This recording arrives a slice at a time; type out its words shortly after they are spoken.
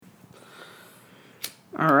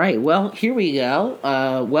All right, well, here we go.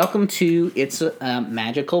 Welcome to It's a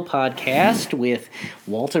Magical Podcast with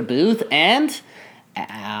Walter Booth and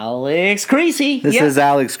Alex Creasy. This is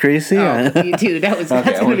Alex Creasy. Dude, that's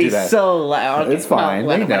going to be so loud. It's fine.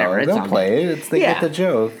 They know. They'll play it. They get the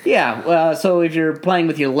joke. Yeah, so if you're playing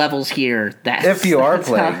with your levels here, that's... If you are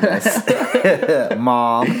playing this.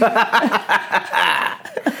 Mom.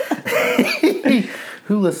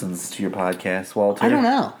 Who listens to your podcast, Walter? I don't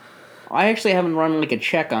know. I actually haven't run like a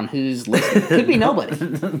check on who's listening. Could be nobody.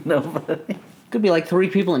 Nobody. Could be like 3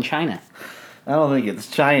 people in China. I don't think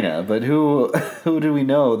it's China, but who do we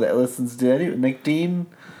know that listens to any? Nick Dean?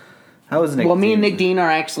 How is Nick Dean? Well, me and Nick Dean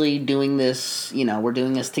are actually doing this, we're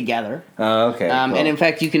doing this together. Oh, okay. Cool. And in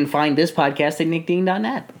fact, you can find this podcast at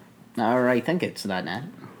nickdean.net. Or I think it's .net.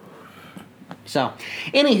 So,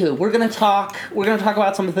 anywho, we're gonna talk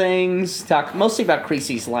about some things, talk mostly about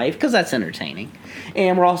Creasy's life, because that's entertaining.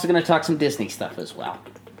 And we're also gonna talk some Disney stuff as well.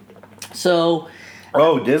 So...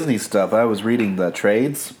 Oh, Disney stuff. I was reading the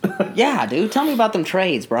trades. Yeah, dude. Tell me about them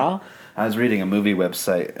trades, bro. I was reading a movie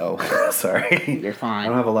website. Oh, sorry. You're fine. I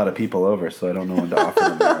don't have a lot of people over, so I don't know when to offer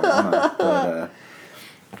them marijuana. But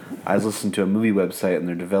I was listening to a movie website, and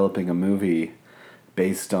they're developing a movie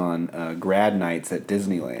based on grad nights at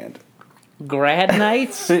Disneyland. Grad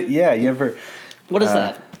nights? Yeah, you ever... What is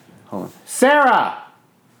that? Hold on. Sarah!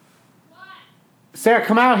 What? Sarah,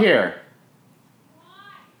 come out here.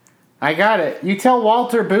 I got it. You tell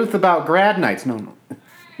Walter Booth about grad nights. No.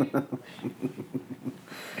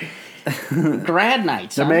 Grad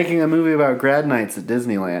nights. They're making a movie about grad nights at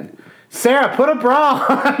Disneyland. Sarah, put a bra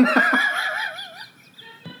on.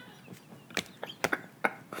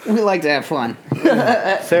 We like to have fun.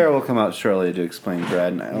 Sarah will come out shortly to explain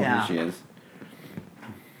grad night. Yeah. Here she is.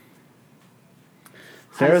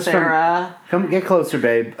 Sarah's Hi, Sarah. Come get closer,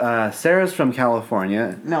 babe. Sarah's from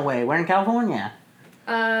California. No way. We're in California.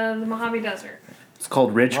 The Mojave Desert. It's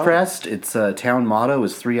called Ridgecrest. Whoa. Its town motto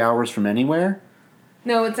is 3 hours from anywhere.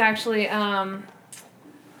 No, it's actually Death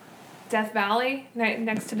Valley,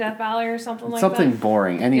 next to Death Valley or something like that. Something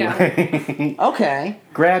boring. Anyway. Yeah. Okay.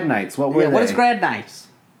 Grad nights. What were they? What is grad nights?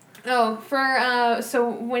 Oh,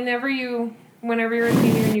 so whenever you're a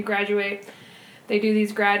senior and you graduate, they do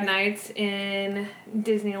these grad nights in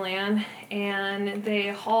Disneyland, and they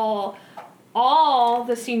haul all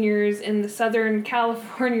the seniors in the Southern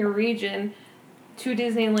California region to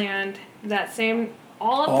Disneyland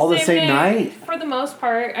all the same night for the most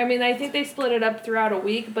part. I mean, I think they split it up throughout a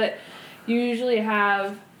week, but you usually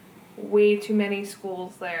have way too many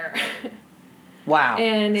schools there. Wow.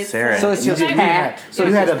 And it's Sarah, so it's just packed. So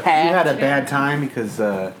you had a bad time because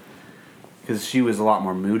she was a lot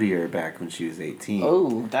more moodier back when she was 18.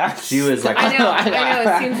 Oh, that's... She was like... I know.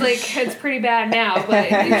 It seems like it's pretty bad now, but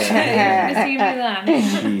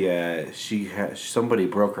somebody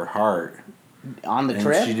broke her heart. On the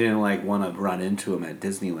trip? She didn't want to run into him at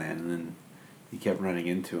Disneyland, and then he kept running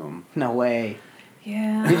into him. No way.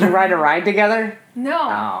 Yeah. Did you ride a ride together? No.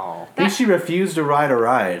 Oh. I think she refused to ride a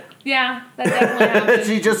ride. Yeah, that definitely happened.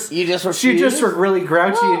 You just refused? She just was really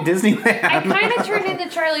grouchy in Disneyland. I kind of turned into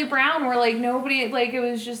Charlie Brown, where nobody, it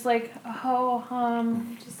was just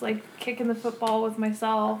just kicking the football with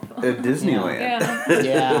myself. At Disneyland.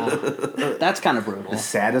 Yeah. That's kind of brutal. The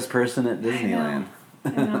saddest person at Disneyland. I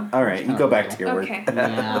know. All right, you go back to your work. Okay.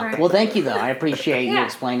 Yeah. Right. Well, thank you, though. I appreciate you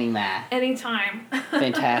explaining that. Anytime.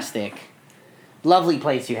 Fantastic. Lovely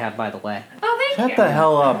place you have, by the way. Oh, thank you. Shut the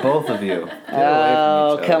hell up, both of you.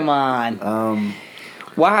 Oh, come on.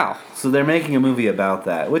 Wow. So they're making a movie about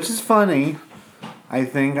that, which is funny. I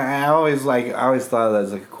think I always thought that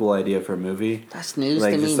was a cool idea for a movie. That's news to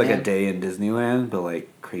me, just man. a day in Disneyland, but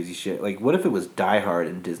crazy shit. What if it was Die Hard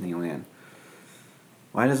in Disneyland?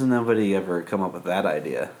 Why doesn't nobody ever come up with that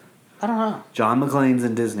idea? I don't know. John McClane's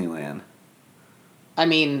in Disneyland. I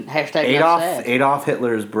mean, #Adolf Adolf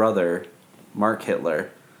Hitler's brother, Mark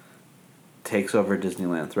Hitler, takes over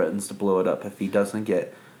Disneyland, threatens to blow it up if he doesn't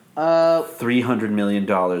get $300 million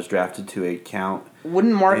drafted to a account.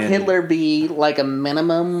 Wouldn't Mark Hitler be a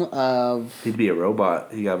minimum of... He'd be a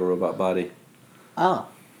robot. He'd have a robot body. Oh.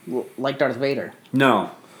 Like Darth Vader.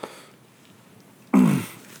 No.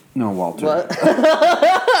 No, Walter. What? Like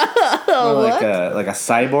a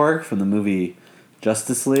cyborg from the movie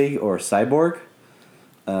Justice League or Cyborg.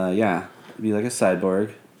 Yeah, it'd be like a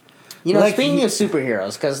cyborg. Speaking of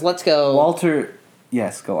superheroes, because let's go... Walter...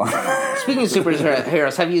 Yes, go on. Speaking of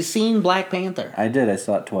superheroes, have you seen Black Panther? I did. I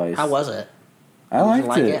saw it twice. How was it? I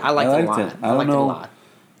liked it. I liked it a lot. I liked it a lot.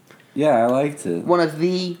 Yeah, I liked it. One of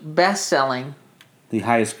the best-selling... The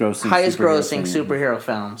highest grossing superhero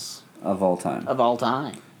films. Of all time. Of all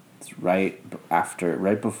time. It's right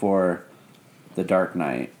before The Dark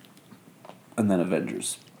Knight, and then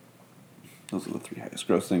Avengers. Those are the 3 highest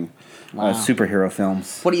grossing superhero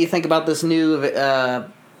films. What do you think about this new?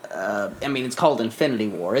 I mean, it's called Infinity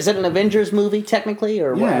War. Is it an Avengers movie technically,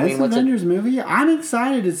 or yeah, what? I mean, it's an Avengers movie. I'm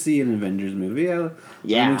excited to see an Avengers movie. I'm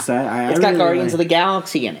excited. It's got Guardians of the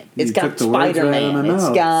Galaxy in it. It's got Spider-Man. It's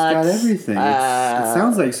got everything. It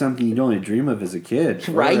sounds like something you'd only dream of as a kid,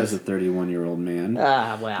 right? Or as a 31-year-old man.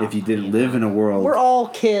 Well, if you didn't live in a world, we're all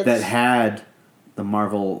kids that had the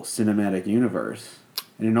Marvel Cinematic Universe.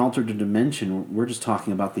 In an alternate dimension, we're just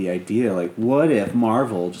talking about the idea, like, what if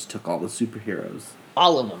Marvel just took all the superheroes?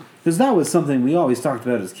 All of them. Because that was something we always talked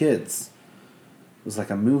about as kids. It was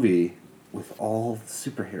like a movie with all the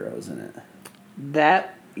superheroes in it.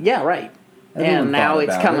 Yeah, right. Everyone and now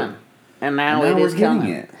it's coming. And now it is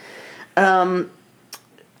coming. It. Wowie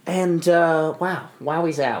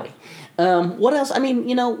zowie. What else? I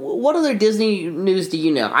mean, what other Disney news do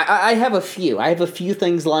you know? I have a few. I have a few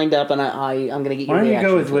things lined up, and I'm going to get your reaction. Why don't you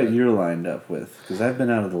go with what you're lined up with? Because I've been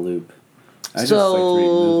out of the loop. I just like to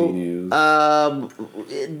read movie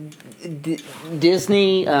news.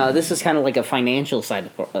 Disney, this is kind of like a financial side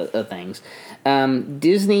of things.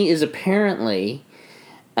 Disney is apparently...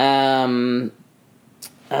 what's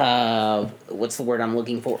the word I'm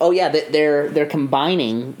looking for? Oh yeah, they're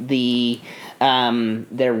combining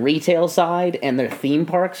their retail side and their theme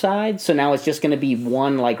park side. So now it's just going to be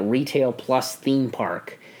one like retail plus theme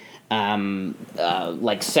park,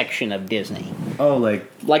 like section of Disney. Oh, like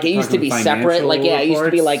it used to be separate. Like it used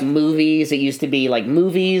to be like movies. It used to be like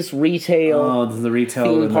movies, retail. Oh, the retail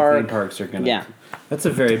theme and park. the theme parks are going to. Yeah. That's a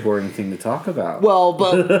very boring thing to talk about. Well,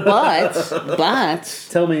 but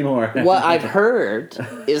tell me more. What I've heard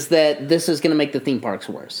is that this is going to make the theme parks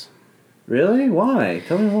worse. Really? Why?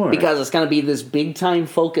 Tell me more. Because it's going to be this big time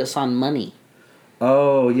focus on money.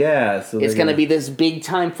 Oh, yeah. So it's going to be this big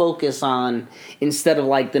time focus on, instead of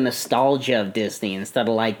like the nostalgia of Disney, instead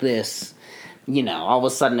of like this, all of a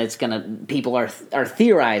sudden it's going to, people are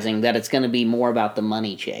theorizing that it's going to be more about the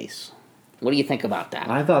money chase. What do you think about that?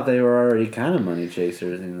 I thought they were already kind of money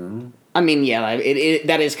chasers, I mean, yeah,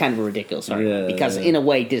 that is kind of a ridiculous argument, because in a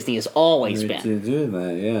way Disney has always been doing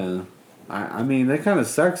that. Yeah, I mean that kind of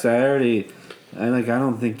sucks. I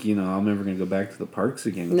don't think I'm ever gonna go back to the parks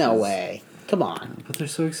again. No way. Come on. But they're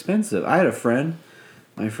so expensive. I had a friend,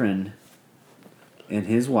 my friend, and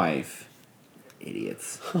his wife,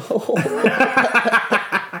 idiots.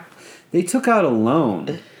 They took out a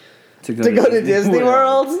loan to go to Disney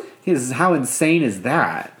World. How insane is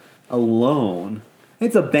that? A loan.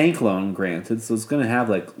 It's a bank loan, granted, so it's going to have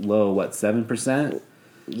low 7%.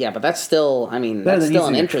 Yeah, but that's still. I mean, that's still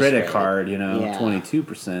an interest credit rate. card.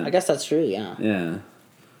 22%. I guess that's true. Yeah. Yeah.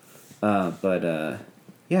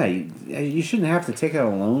 You shouldn't have to take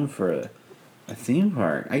out a loan for a theme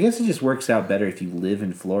park. I guess it just works out better if you live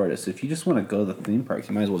in Florida. So if you just want to go to the theme park,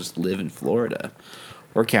 you might as well just live in Florida,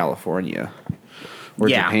 or California, or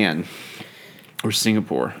Japan, or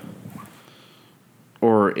Singapore.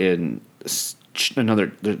 Or in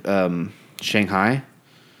another Shanghai.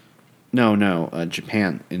 No,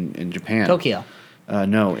 Japan. In Japan. Tokyo.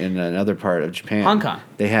 No, in another part of Japan. Hong Kong.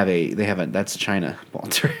 They have a that's China,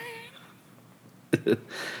 Walter. They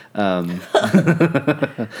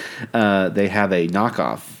have a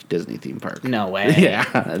knockoff Disney theme park. No way. Yeah,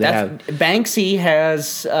 Banksy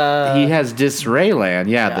has. He has Disneyland.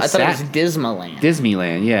 Yeah, I thought it was Dismaland.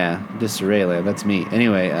 Disneyland. Yeah, Disneyland. That's me.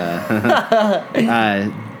 Anyway,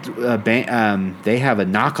 they have a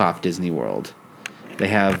knockoff Disney World. They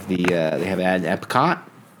have Epcot,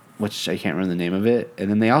 which I can't remember the name of it, and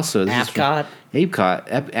then they also Epcot.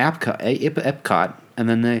 And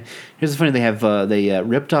then here's the funny: they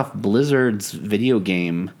ripped off Blizzard's video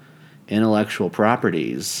game intellectual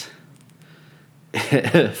properties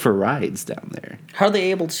for rides down there. How are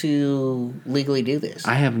they able to legally do this?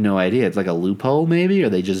 I have no idea. It's like a loophole, maybe, or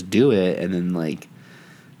they just do it and then they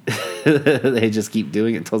just keep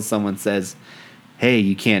doing it until someone says, "Hey,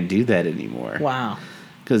 you can't do that anymore." Wow.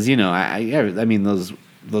 Because I mean those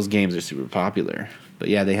games are super popular. But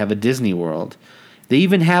yeah, they have a Disney World. They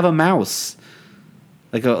even have a mouse.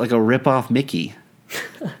 Like a rip-off Mickey.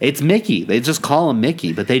 It's Mickey. They just call him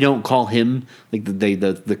Mickey, but they don't call him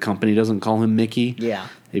the company doesn't call him Mickey. Yeah.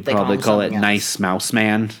 They probably call it else. Nice Mouse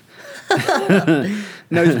Man.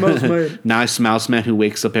 Nice Mouse Man. Nice Mouse Man who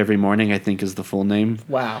wakes up every morning, I think is the full name.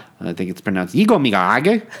 Wow. I think it's pronounced Igo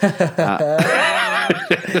Migage.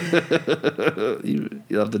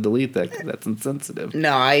 You'll have to delete that because that's insensitive.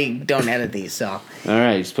 No, I don't edit these, so. All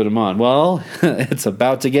right, just put them on. Well, it's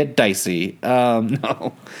about to get dicey.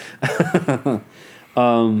 No.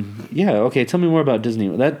 Yeah, okay, tell me more about Disney.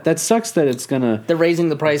 That sucks that it's gonna... They're raising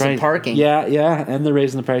the price of parking. Yeah, and they're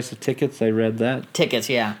raising the price of tickets. I read that. Tickets,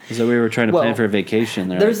 yeah. So we were trying to plan for a vacation.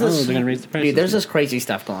 They're like, they're gonna raise the price. Dude, there's this crazy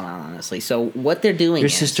stuff going on, honestly. So what they're doing Your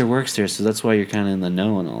sister works there, so that's why you're kind of in the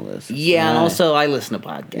know on all this. Yeah, and also I listen to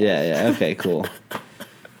podcasts. Yeah, okay, cool.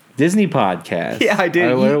 Disney podcast. Yeah, I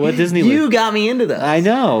do. What Disney? You got me into this. I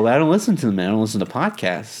know. I don't listen to them. I don't listen to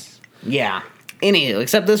podcasts. Yeah. Anywho,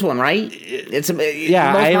 except this one, right? It's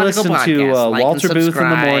I listen to Walter Booth in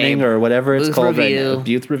the morning or whatever it's called Review. right now.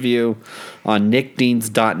 Booth Review on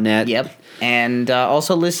nickdeans.net. Yep. And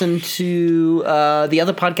also listen to the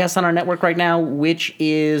other podcast on our network right now, which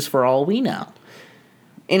is For All We Know.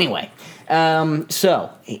 Anyway, so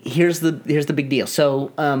here's the big deal.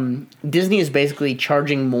 So Disney is basically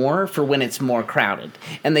charging more for when it's more crowded,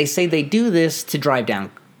 and they say they do this to drive down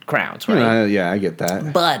crowds, right? Yeah, I get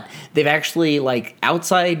that. But they've actually,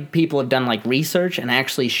 outside people have done, research and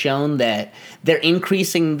actually shown that they're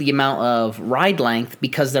increasing the amount of ride length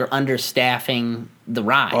because they're understaffing the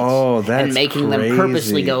rides. Oh, that's and making crazy. them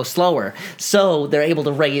purposely go slower. So they're able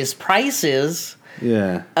to raise prices.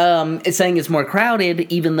 Yeah. It's saying it's more crowded,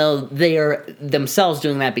 even though they are themselves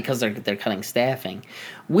doing that because they're cutting staffing,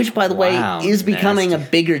 which, by the way, is becoming a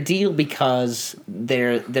bigger deal because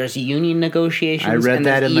there's union negotiations. I read and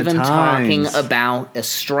that in the even talking Times. about a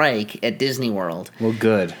strike at Disney World. Well,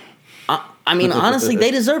 good. I mean, honestly,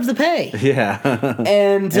 they deserve the pay. Yeah.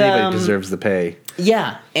 And anybody deserves the pay.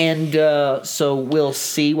 Yeah, and so we'll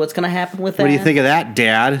see what's going to happen with that. What do you think of that,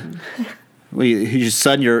 Dad? Your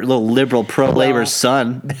son, your little liberal pro-labor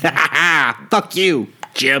son. Fuck you,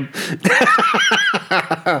 Jim.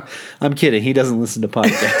 I'm kidding. He doesn't listen to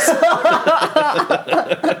podcasts.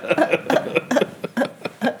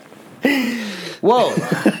 Whoa,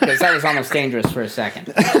 because that was almost dangerous for a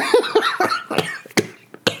second.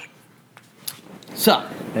 So.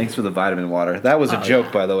 Thanks for the vitamin water. That was a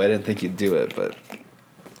joke, by the way. I didn't think you'd do it, but...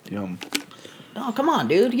 Yum. Oh, come on,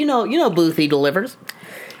 dude. You know Boothie delivers.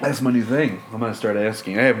 That's my new thing. I'm going to start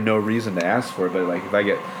asking. I have no reason to ask for it, but if I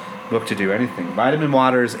get booked to do anything. Vitamin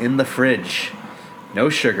water's in the fridge. No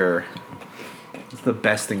sugar. It's the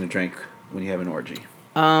best thing to drink when you have an orgy.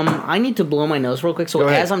 I need to blow my nose real quick. So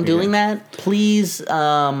as I'm doing that, please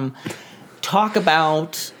talk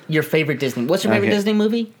about your favorite Disney. What's your favorite Disney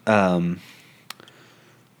movie? I'm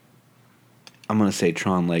going to say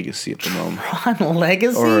Tron Legacy at the moment. Tron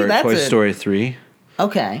Legacy? Or Toy Story 3.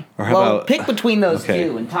 Okay. Or how about, pick between those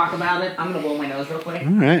two and talk about it. I'm going to blow my nose real quick.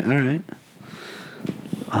 All right.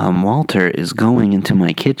 Walter is going into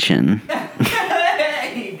my kitchen.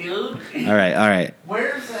 Hey, dude. All right.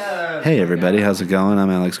 Where's Hey, everybody. How's it going? I'm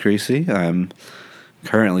Alex Creasy. I'm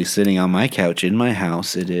currently sitting on my couch in my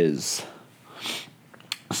house. It is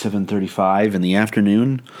 7:35 in the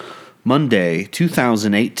afternoon. Monday,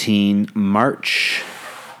 2018, March,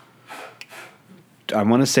 I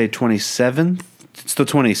want to say 27th. It's the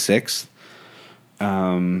 26th.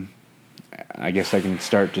 I guess I can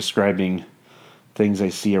start describing things I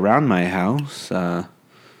see around my house. Since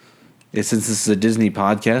this is a Disney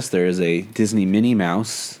podcast, there is a Disney Minnie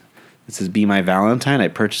Mouse. It says Be My Valentine. I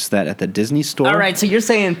purchased that at the Disney store. All right, so you're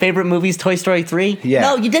saying favorite movie's Toy Story 3? Yeah.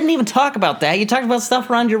 No, you didn't even talk about that. You talked about stuff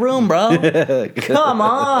around your room, bro. Come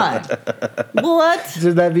on. What?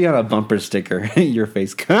 Should that be on a bumper sticker? Your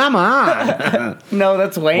face. Come on. No,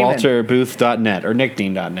 that's Wayman. WalterBooth.net or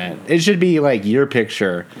nickdean.net. It should be your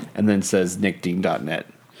picture and then says nickdean.net.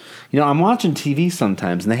 I'm watching TV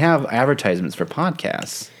sometimes and they have advertisements for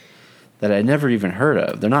podcasts that I never even heard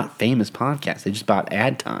of. They're not famous podcasts. They just bought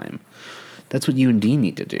ad time. That's what you and Dean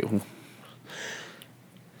need to do. You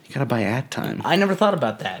gotta buy ad time. I never thought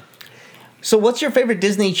about that. So what's your favorite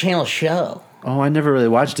Disney Channel show? Oh, I never really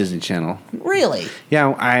watched Disney Channel. Really? Yeah,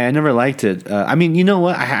 I never liked it. You know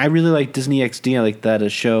what? I really like Disney XD. I like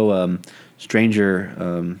that show,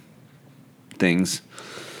 Stranger Things.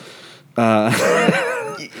 That's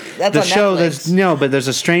the on show Netflix. but there's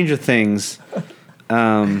a Stranger Things.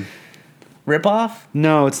 Ripoff?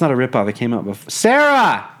 No, it's not a ripoff. It came out before.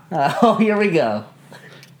 Sarah! Oh, here we go.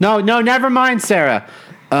 No, never mind, Sarah.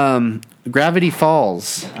 Gravity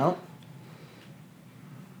Falls. Oh.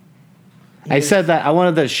 I said that I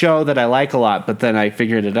wanted the show that I like a lot, but then I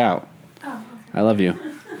figured it out. Oh, okay. I love you.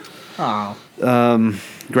 Oh.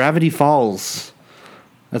 Gravity Falls.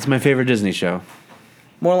 That's my favorite Disney show.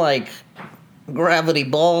 More like Gravity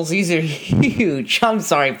Balls. These are huge. I'm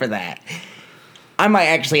sorry for that. I might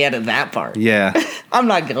actually edit that part. Yeah. I'm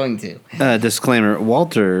not going to. Disclaimer,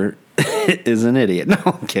 Walter is an idiot. No,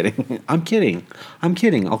 I'm kidding. I'm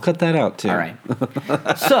kidding. I'll cut that out, too. All right.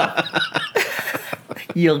 So,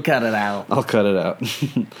 You'll cut it out. I'll cut it out.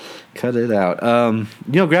 Cut it out.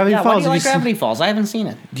 Gravity Yeah, Falls. why do you like Gravity Falls? I haven't seen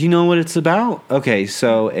it. Do you know what it's about? Okay,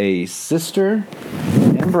 so a sister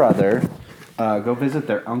and brother go visit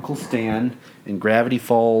their Uncle Stan in Gravity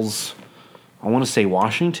Falls, I want to say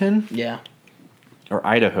Washington? Yeah. Or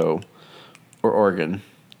Idaho. Or Oregon.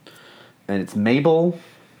 And it's Mabel.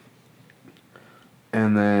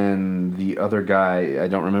 And then the other guy, I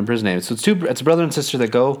don't remember his name. So it's a brother and sister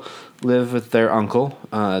that go live with their uncle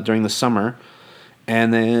during the summer.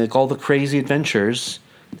 And then all the crazy adventures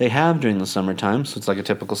they have during the summertime. So it's like a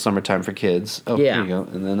typical summertime for kids. Oh, yeah. There you go.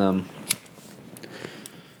 And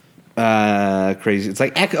then crazy. It's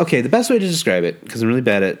like, okay, the best way to describe it, because I'm really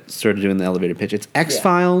bad at sort of doing the elevator pitch. It's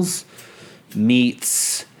X-Files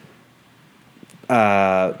meets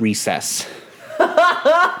Recess.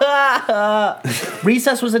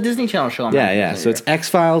 Recess was a Disney Channel show. Yeah. So it's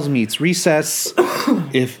X-Files meets Recess.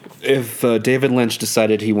 if David Lynch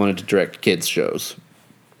decided he wanted to direct kids shows.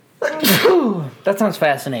 That sounds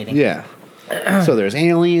fascinating. Yeah. So there's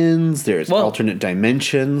aliens. There's alternate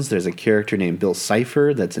dimensions. There's a character named Bill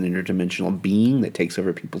Cipher that's an interdimensional being that takes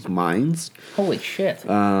over people's minds. Holy shit.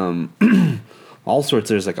 All sorts.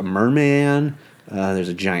 There's like a merman. There's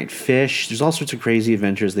a giant fish. There's all sorts of crazy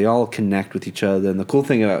adventures. They all connect with each other. And the cool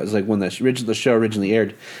thing about it is, like, when the show originally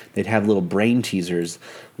aired, they'd have little brain teasers,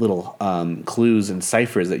 little clues and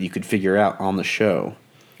ciphers that you could figure out on the show.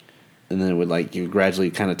 And then it would, you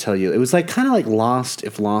gradually kind of tell you. It was kind of like Lost,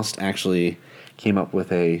 if Lost actually came up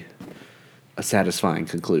with a satisfying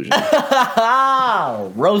conclusion.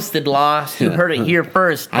 Roasted Lost. You heard it here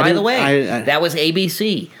first. By the way, that was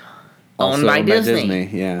ABC. Owned by Disney.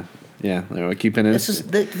 Yeah. Yeah, they were keeping it. This is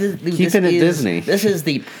keeping it Disney. This is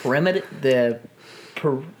the primitive,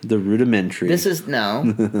 the rudimentary. This is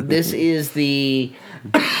This is the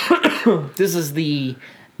this is the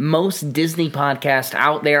most Disney podcast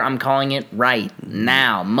out there. I'm calling it right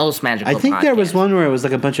now. Most magical. I think podcast. There was one where it was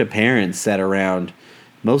like a bunch of parents sat around.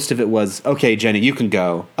 Most of it was, okay, Jenny, you can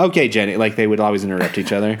go. Okay, Jenny. Like, they would always interrupt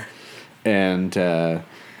each other, and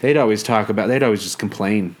they'd always just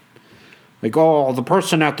complain. Like, oh, the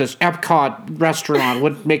person at this Epcot restaurant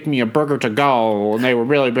would make me a burger to go, and they were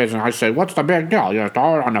really busy. And I said, what's the big deal? You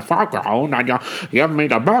start on the foreground, and you give me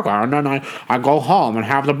the burger, and then I go home and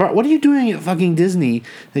have the burger. What are you doing at fucking Disney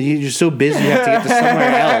that you're so busy you have to get to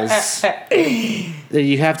somewhere else? That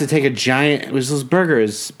you have to take a giant... Those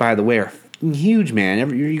burgers, by the way, are huge, man.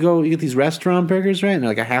 You get these restaurant burgers, right? And they're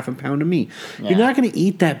like a half a pound of meat. Yeah. You're not going to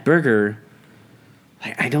eat that burger.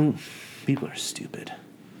 People are stupid.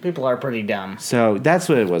 People are pretty dumb. So that's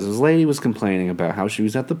what it was. This lady was complaining about how she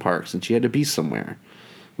was at the parks and she had to be somewhere.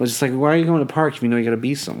 I was just like, why are you going to parks if you know you got to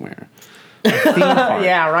be somewhere?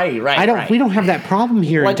 Yeah, right. We don't have that problem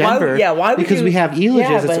here in Denver. Why because we have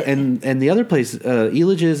Elages and the other place,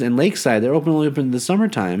 Elages and Lakeside. They're only open in the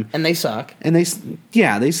summertime, and they suck. And they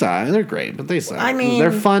suck. They're great, but they suck. I mean,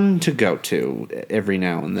 they're fun to go to every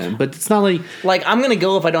now and then, but it's not like I'm gonna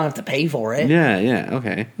go if I don't have to pay for it. Yeah,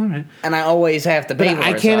 okay, all right. And I always have to pay for it.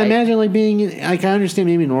 I can't imagine being. I can understand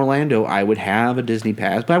maybe in Orlando, I would have a Disney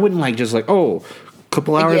pass, but I wouldn't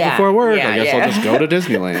couple hours before work. I guess I'll just go to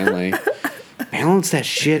Disneyland. Balance that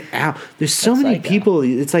shit out. There's so many people.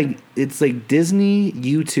 It's like Disney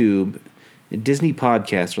YouTube, Disney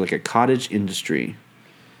podcast are like a cottage industry,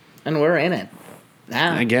 and we're in it.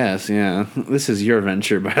 I guess, yeah. This is your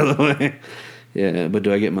venture, by the way. Yeah, but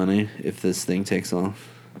do I get money if this thing takes off?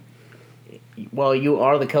 Well, you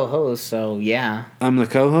are the co-host, so yeah. I'm the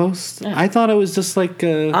co-host? Yeah. I thought it was just like...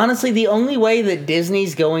 Honestly, the only way that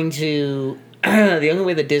Disney's going to... the only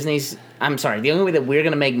way that we're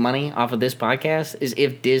going to make money off of this podcast is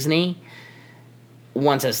if Disney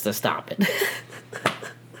wants us to stop it.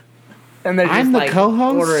 And they're just I'm the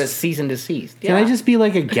co-host? Order a cease and desist. Can I just be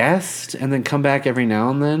like a guest and then come back every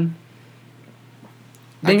now and then?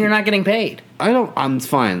 Then you're not getting paid. It's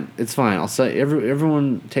fine. It's fine. I'll say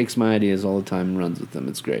everyone takes my ideas all the time and runs with them.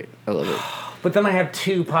 It's great. I love it. But then I have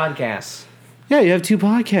 2 podcasts. Yeah, you have 2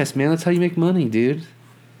 podcasts, man. That's how you make money, dude.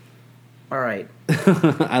 All right.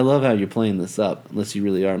 I love how you're playing this up, unless you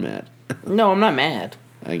really are mad. No, I'm not mad.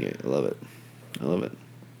 I love it. I love it.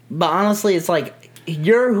 But honestly, it's like,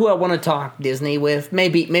 you're who I want to talk Disney with.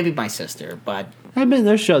 Maybe my sister, but...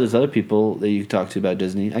 There's other people that you can talk to about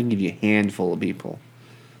Disney. I can give you a handful of people.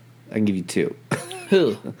 I can give you 2.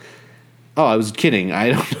 Who? Oh, I was kidding.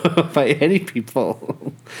 I don't know if any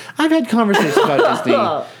people. I've had conversations about Disney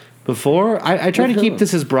before. I try to keep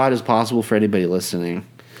this as broad as possible for anybody listening.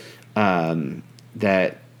 So I'm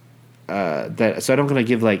going to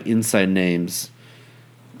give inside names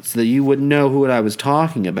so that you would know who I was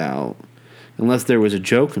talking about. unless there was a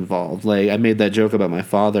joke involved. Like, I made that joke about my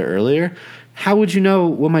father earlier. How would you know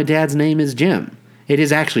what my dad's name is Jim? It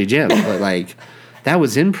is actually Jim, but, like, that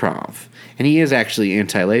was improv. And he is actually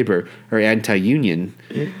anti-labor or anti-union,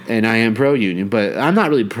 and I am pro-union, but I'm not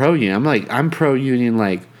really pro-union. I'm pro-union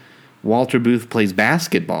like Walter Booth plays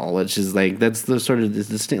basketball, which is like, that's the sort of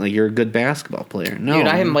distinct, like, you're a good basketball player. No, dude,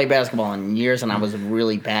 I haven't played basketball in years, and I was a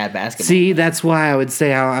really bad basketball. See, that's why I would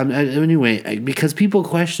say anyway, because people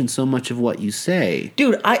question so much of what you say.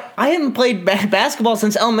 Dude, I haven't played basketball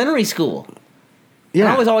since elementary school. Yeah,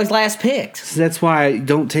 and I was always last picked. So that's why I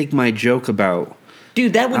don't take my joke about.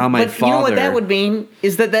 Dude, that would. How my but you know what that would mean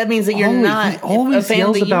is that means that you're not. He always a fan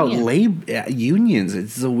yells of the about union. unions.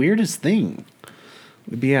 It's the weirdest thing.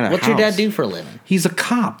 We'd be at a What's house. your dad do for a living? He's a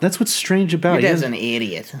cop. That's what's strange about Your it. dad's an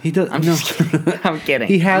idiot. He does. I'm just kidding. I'm kidding.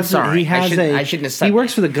 He has. I'm sorry. He has I shouldn't have said. He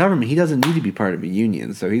works for the government. He doesn't need to be part of a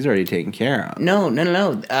union, so he's already taken care of. No.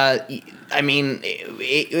 I mean,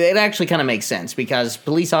 it actually kind of makes sense because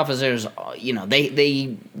police officers, you know,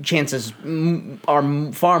 they chances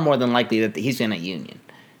are far more than likely that he's in a union.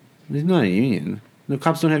 He's not a union. No,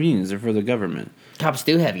 cops don't have unions. They're for the government. Cops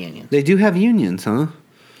do have unions. They do have unions, huh?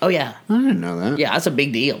 Oh yeah. I didn't know that. Yeah, that's a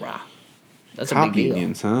big deal, bro. That's Cop a big deal.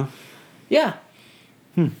 unions, huh? Yeah.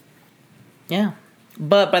 Yeah.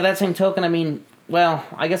 But by that same token, I mean, well,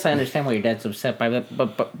 I guess I understand why your dad's upset by that.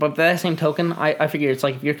 But by that same token, I figure it's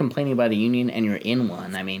like if you're complaining about a union and you're in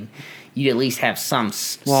one, I mean, you'd at least have some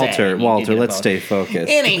say. Walter, let's stay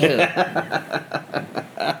focused. Anywho.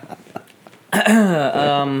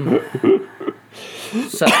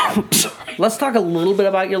 So, let's talk a little bit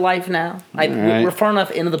about your life now. Right. We're far enough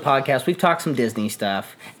into the podcast. We've talked some Disney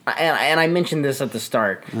stuff. And I mentioned this at the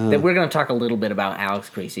start, that we're going to talk a little bit about Alex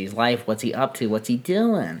Creasy's life. What's he up to? What's he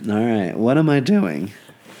doing? All right. What am I doing?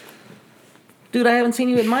 Dude, I haven't seen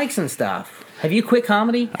you at Mike's and stuff. Have you quit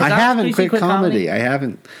comedy? I haven't quit comedy. I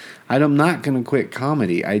haven't. I'm not going to quit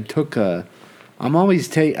comedy. I took a... I'm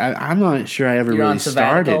not sure I ever really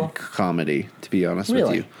started comedy, to be honest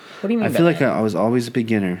with you. What do you mean I feel like I was always a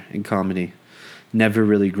beginner in comedy. Never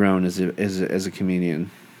really grown as a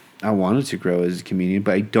comedian. I wanted to grow as a comedian,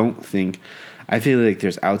 but I don't think... I feel like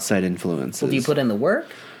there's outside influences. Well, do you put in the work?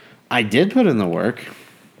 I did put in the work.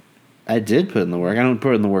 I don't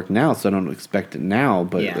put in the work now, so I don't expect it now,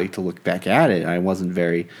 but like to look back at it, I wasn't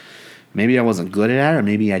very... Maybe I wasn't good at it, or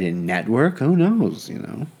maybe I didn't network. Who knows, you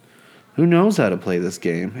know? Who knows how to play this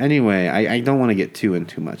game? Anyway, I don't want to get too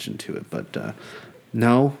much into it, but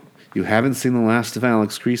no, you haven't seen the last of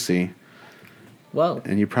Alex Creasy. Whoa.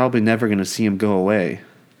 And you're probably never going to see him go away.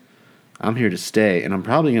 I'm here to stay, and I'm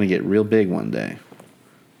probably going to get real big one day.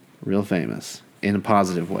 Real famous. In a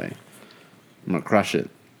positive way. I'm going to crush it.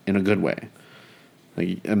 In a good way.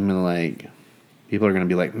 Like, people are going to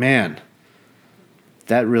be like, man,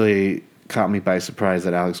 that really caught me by surprise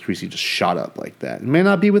that Alex Creasy just shot up like that. It may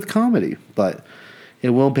not be with comedy, but it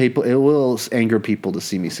will anger people to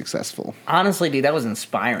see me successful. Honestly, dude, that was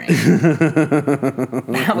inspiring.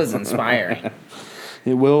 That was inspiring.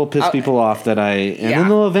 It will piss people off that then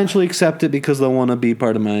they'll eventually accept it because they'll want to be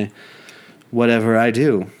part of my whatever I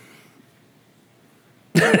do.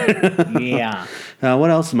 Yeah. What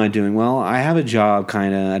else am I doing? Well, I have a job,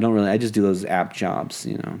 kind of. I just do those app jobs,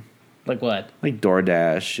 you know. Like what? Like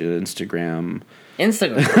DoorDash, Instagram.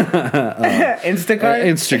 Instacart?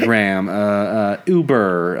 Instagram,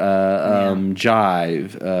 Uber,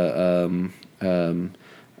 Jive,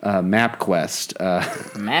 MapQuest.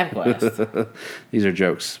 MapQuest. These are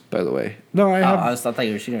jokes, by the way. No, I thought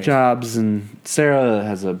you were shooting jobs, and Sarah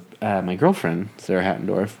has my girlfriend, Sarah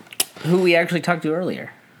Hattendorf, who we actually talked to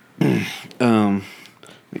earlier.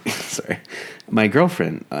 Sorry, my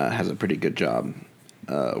girlfriend has a pretty good job.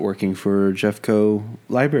 Working for Jeffco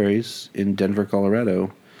Libraries in Denver,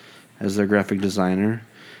 Colorado, as their graphic designer.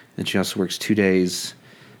 And she also works 2 days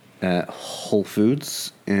at Whole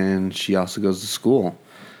Foods, and she also goes to school.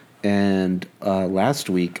 And last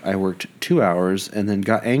week, I worked 2 hours and then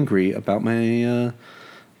got angry about my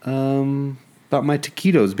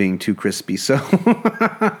taquitos being too crispy. So,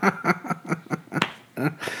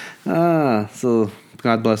 so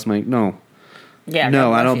God bless my I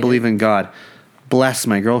don't believe in God. Bless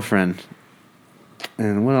my girlfriend.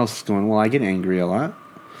 And what else is going on? Well, I get angry a lot.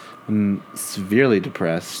 I'm severely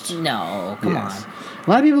depressed. No, come on. A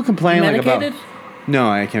lot of people complain medicated? No,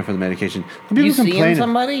 I can't afford the medication. People you seeing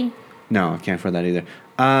somebody? No, I can't afford that either.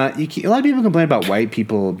 A lot of people complain about white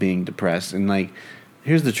people being depressed, and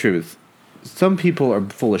here's the truth: some people are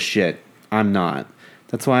full of shit. I'm not.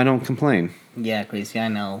 That's why I don't complain. Yeah, Creasy, I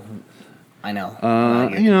know. I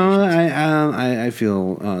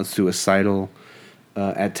feel suicidal.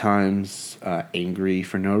 at times, angry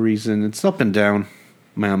for no reason. It's up and down,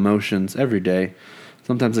 my emotions every day.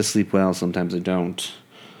 Sometimes I sleep well, sometimes I don't.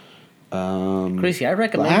 Creasy, I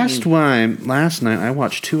recommend last night I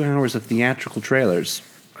watched 2 hours of theatrical trailers.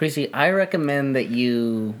 Creasy, I recommend that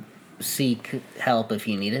you seek help if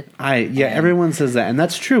you need it. Everyone says that, and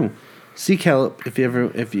that's true. Seek help if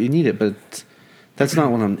you need it, but that's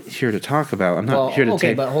not what I'm here to talk about. I'm not here to take...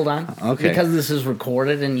 Okay, but hold on. Okay. Because this is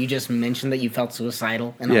recorded and you just mentioned that you felt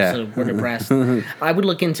suicidal and Yeah. also were depressed, I would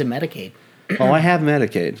look into Medicaid. Oh, I have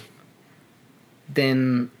Medicaid.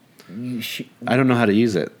 Then you should... I don't know how to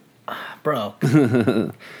use it. Bro.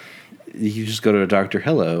 You just go to a doctor.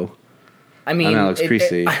 Hello. I mean, I'm Alex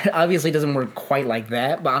Creasy. It obviously doesn't work quite like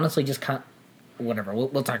that, but honestly, just kind of, whatever.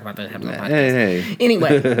 We'll talk about that. Hey.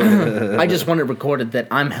 Anyway, I just want it recorded that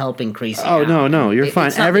I'm helping Creasy out. No, you're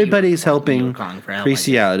fine. Everybody's helping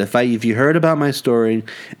Creasy out. If you heard about my story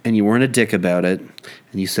and you weren't a dick about it,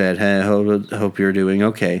 and you said, hey, I hope you're doing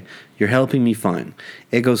okay, you're helping me fine.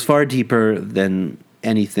 It goes far deeper than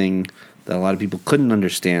anything that a lot of people couldn't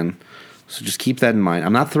understand. So just keep that in mind.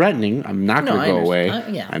 I'm not threatening. I'm not going to go away.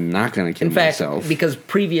 I'm not going to kill myself. In fact, because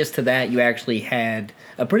previous to that, you actually had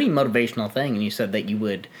a pretty motivational thing, and you said that you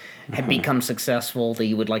would have become successful, that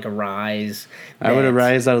you would arise. I would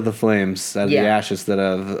arise out of the flames, out of the ashes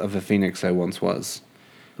of a phoenix I once was.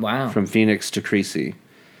 Wow. From Phoenix to Creasy.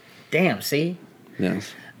 Damn, see?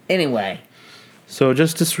 Yes. Anyway. So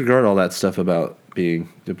just disregard all that stuff about being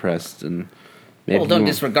depressed and... Well, don't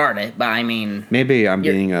disregard it, but I mean... Maybe I'm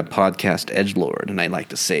being a podcast edgelord, and I like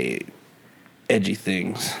to say edgy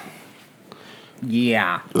things.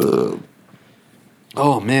 Yeah. Ugh.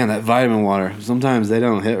 Oh, man, that vitamin water. Sometimes they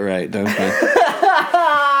don't hit right, don't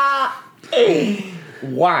they?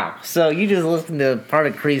 Wow. So you just listened to part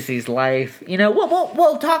of Creasy's life. You know,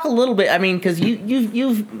 we'll talk a little bit. I mean, because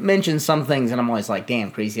you've mentioned some things, and I'm always like,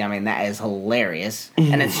 damn, Creasy, I mean, that is hilarious.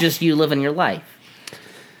 And it's just you living your life.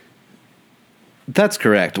 That's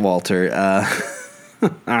correct, Walter.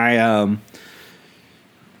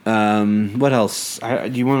 What else?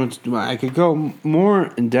 I could go more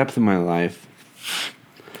in depth in my life.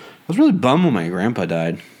 I was really bummed when my grandpa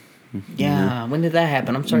died. Yeah, when did that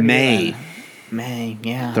happen? I'm sorry. May,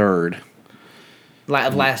 yeah. 3rd.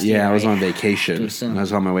 Of last year. Yeah, I was on vacation. And I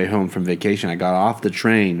was on my way home from vacation. I got off the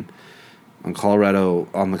train on the Colorado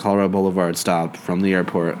Boulevard stop from the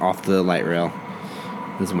airport off the light rail.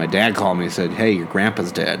 This my dad called me and said, "Hey, your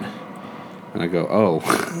grandpa's dead." And I go, "Oh."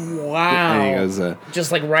 Wow. And he goes,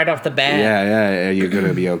 just right off the bat. Yeah, are you going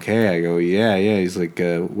to be okay? I go, yeah. He's like,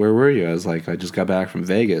 where were you? I was like, I just got back from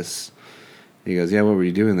Vegas. He goes, yeah, what were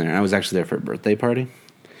you doing there? And I was actually there for a birthday party.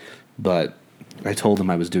 But I told him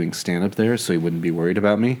I was doing stand-up there so he wouldn't be worried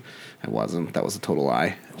about me. I wasn't. That was a total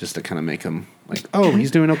lie. Just to kind of make him like, oh,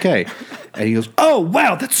 he's doing okay. And he goes, oh,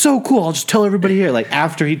 wow, that's so cool. I'll just tell everybody here. Like,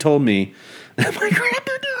 after he told me that my grandpa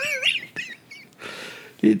died.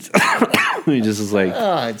 He just is like,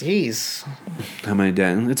 oh, jeez. My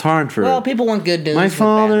dad. It's hard for. Well, people want good news. My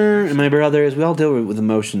father and my brothers, we all deal with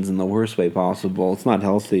emotions in the worst way possible. It's not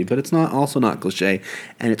healthy, but it's also not cliche,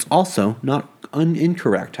 and it's also not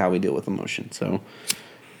incorrect how we deal with emotion. So,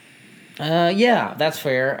 yeah, that's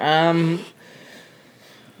fair.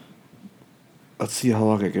 Let's see how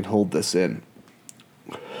long I can hold this in.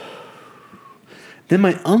 Then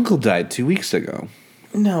my uncle died 2 weeks ago.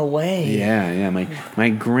 No way. Yeah. My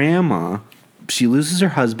grandma, she loses her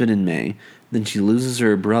husband in May. Then she loses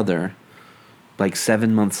her brother,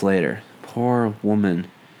 7 months later. Poor woman.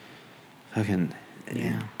 Fucking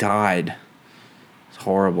died. It's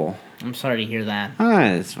horrible. I'm sorry to hear that.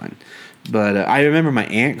 It's fine. But I remember my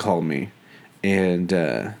aunt called me. And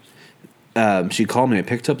she called me. I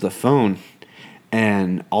picked up the phone.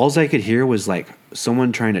 And all I could hear was,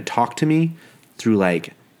 someone trying to talk to me through,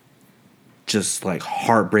 just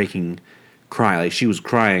heartbreaking cry. She was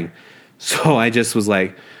crying. So I just was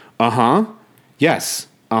like, yes,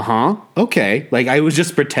 okay. I was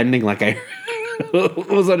just pretending I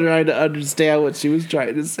was trying to understand what she was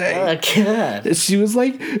trying to say. Oh, God. She was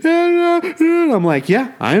like, and I'm like,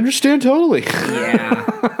 yeah, I understand totally. Yeah.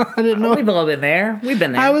 I didn't know. We've all been there. We've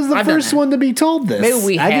been there. I was the first one to be told this.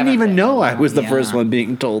 Maybe I didn't even know I was the first one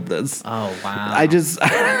being told this. Oh, wow. I just...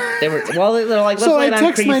 they're like, let's so I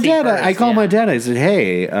text text my dad. First. I called my dad. I said,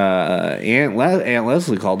 hey, Aunt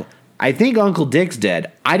Leslie called. I think Uncle Dick's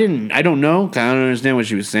dead. I don't know. I don't understand what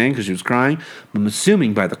she was saying because she was crying. But I'm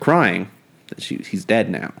assuming by the crying that he's dead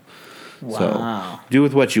now. Wow. So do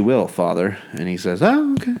with what you will, Father. And he says,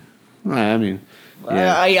 oh, okay. I mean...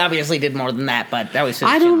 Yeah. I obviously did more than that, but that was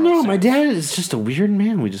just I don't know. My dad is just a weird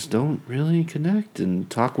man. We just don't really connect and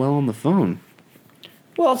talk well on the phone.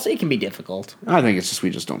 Well, it can be difficult. I think it's just we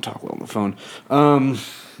just don't talk well on the phone.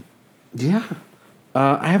 Yeah.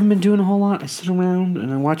 I haven't been doing a whole lot. I sit around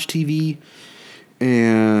and I watch TV,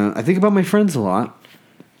 and I think about my friends a lot.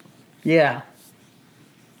 Yeah.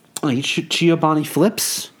 I eat Chia Bonnie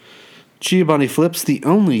Flips. Chia Bonnie Flips, the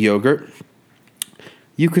only yogurt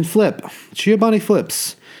you can flip. Chia Bonnie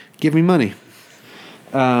Flips. Give me money.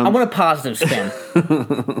 I want a positive spin.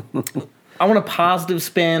 I want a positive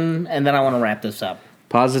spin, and then I want to wrap this up.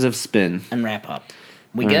 Positive spin. And wrap up.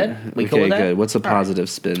 We good? Right. We cool with that? Good. What's a All positive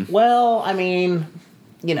spin? Well, I mean,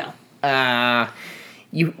 you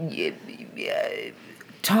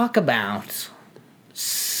talk about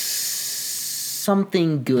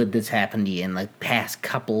something good that's happened to you in the past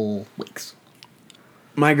couple weeks.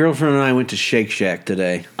 My girlfriend and I went to Shake Shack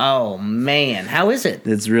today. Oh, man. How is it?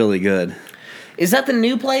 It's really good. Is that the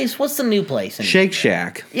new place? What's the new place? Shake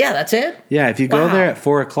Shack. Yeah, that's it? Yeah, if you go there at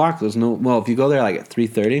 4 o'clock, there's no... Well, if you go there like at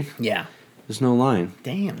 3:30, yeah, there's no line.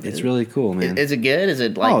 Damn, dude. It's really cool, man. Is it good? Is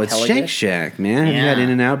it like... Oh, it's Shake Shack, man. Have you had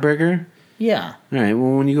In-N-Out Burger? Yeah. All right,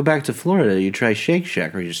 well, when you go back to Florida, you try Shake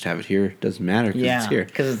Shack, or you just have it here. It doesn't matter because it's here.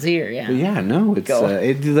 because it's here, yeah. But yeah, no, it's...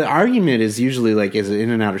 the argument is usually like, is it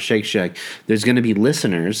In-N-Out or Shake Shack? There's going to be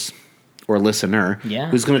listeners, or listener,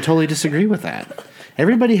 who's going to totally disagree with that.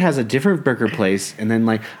 Everybody has a different burger place, and then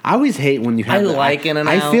like I always hate when you have. In-N-Out.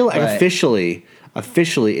 I feel officially,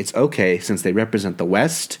 it's okay since they represent the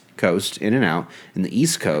West Coast In-N-Out and the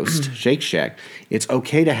East Coast Shake Shack. It's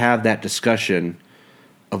okay to have that discussion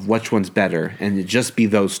of which one's better, and it just be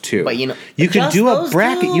those two. But you can do a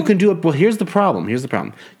bracket. Two? You can do a. Well, here's the problem. You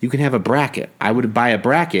can have a bracket. I would buy a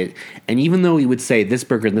bracket, and even though you would say this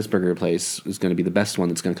burger and this burger place is going to be the best one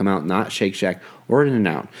that's going to come out, not Shake Shack or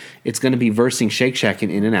In-N-Out, it's going to be versing Shake Shack and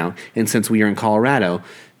In-N-Out. And since we are in Colorado,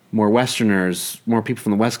 more Westerners, more people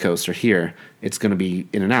from the West Coast are here. It's going to be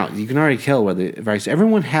In-N-Out. You can already tell where the various.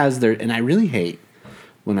 Everyone has their, and I really hate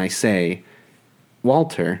when I say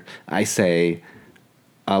Walter. I say.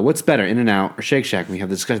 What's better, In-N-Out or Shake Shack? And we have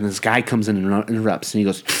this discussion. This guy comes in and interrupts, and he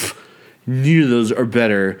goes, neither of those are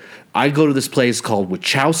better. I go to this place called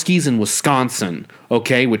Wachowski's in Wisconsin.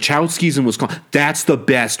 Okay, Wachowski's in Wisconsin. That's the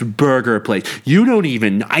best burger place. You don't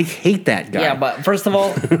even. I hate that guy. Yeah, but first of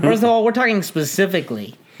all, we're talking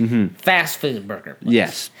specifically fast food burger place.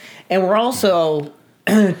 Yes, and we're also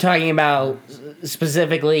talking about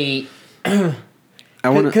specifically.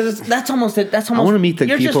 Because that's almost it. That's almost. I want to meet the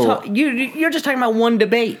people. You're just talking about one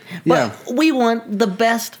debate. But we want the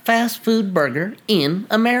best fast food burger in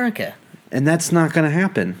America. And that's not going to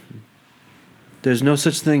happen. There's no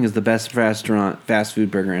such thing as the best fast food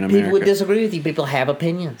burger in America. People would disagree with you. People have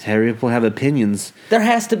opinions. People have opinions. There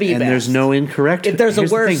has to be a best. And there's no incorrect. If there's a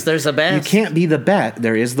worst, there's a best. You can't be the best.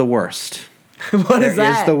 There is the worst. What is that?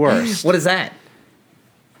 There is the worst. What is that?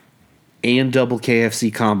 And double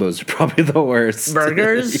KFC combos are probably the worst.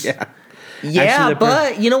 Burgers? Yeah. Yeah, Actually,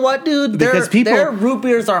 but you know what, dude? Their root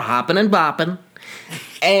beers are hopping and bopping.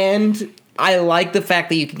 And I like the fact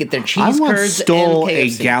that you can get their cheese curds and KFC. I once stole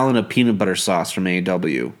a gallon of peanut butter sauce from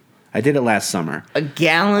A&W. I did it last summer. A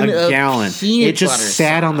gallon of peanut butter sauce. It just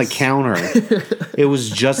sat on the counter. It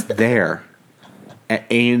was just there at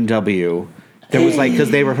A&W. There was like,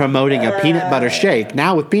 because they were promoting a peanut butter shake,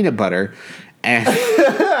 now with peanut butter. And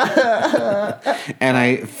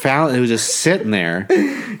I found it was just sitting there,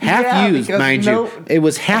 half used, mind you. It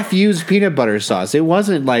was half used peanut butter sauce. It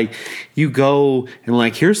wasn't like you go and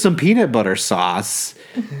like, here's some peanut butter sauce,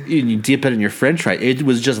 and you dip it in your French fry. It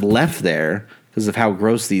was just left there because of how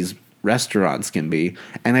gross these restaurants can be.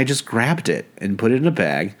 And I just grabbed it and put it in a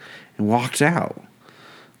bag and walked out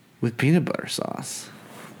with peanut butter sauce.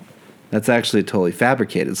 That's actually a totally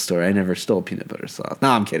fabricated story. I never stole peanut butter sauce. No,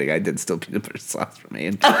 I'm kidding. I did steal peanut butter sauce from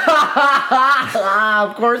A&W.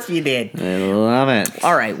 Of course you did. I love it.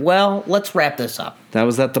 All right, well, let's wrap this up.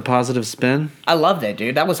 Was that the positive spin? I love that,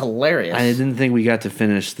 dude. That was hilarious. I didn't think we got to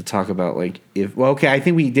finish the talk about, like, if... Well, okay, I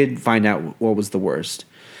think we did find out what was the worst.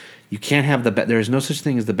 You can't have the best... There is no such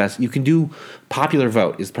thing as the best. You can do... Popular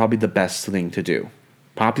vote is probably the best thing to do.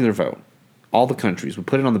 Popular vote. All the countries. We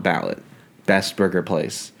put it on the ballot. Best burger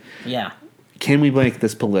place. Yeah. Can we make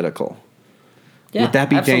this political? Yeah, would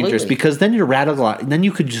that be dangerous? Because then you're radical. Then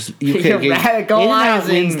you could just you're radicalizing. In-N-Out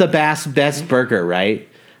wins the best burger, right?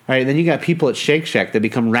 All right. Then you got people at Shake Shack that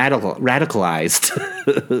become radicalized.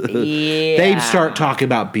 Yeah. They start talking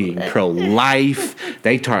about being pro-life.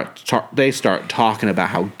 They start talking about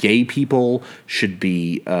how gay people should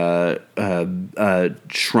be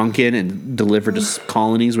shrunken and delivered to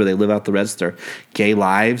colonies where they live out the rest of their gay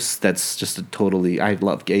lives. That's just a totally. I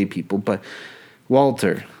love gay people, but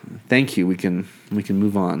Walter, thank you. We can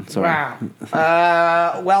move on. Sorry.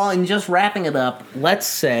 Wow. Well, and just wrapping it up, let's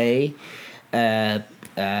say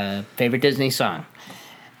favorite Disney song.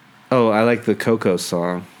 Oh, I like the Coco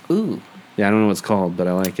song. Ooh. Yeah, I don't know what it's called, but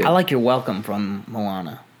I like it. I like Your Welcome from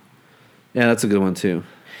Moana. Yeah, that's a good one too.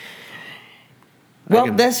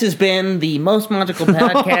 Well, this has been the Most Magical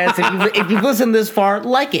Podcast. If you've listened this far,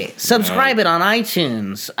 like it. Subscribe it on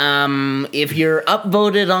iTunes. If you're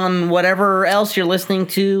upvoted on whatever else you're listening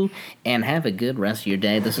to, and have a good rest of your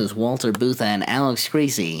day. This is Walter Booth and Alex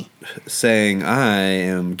Creasy. Saying I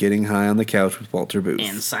am getting high on the couch with Walter Booth.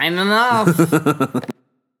 And signing off.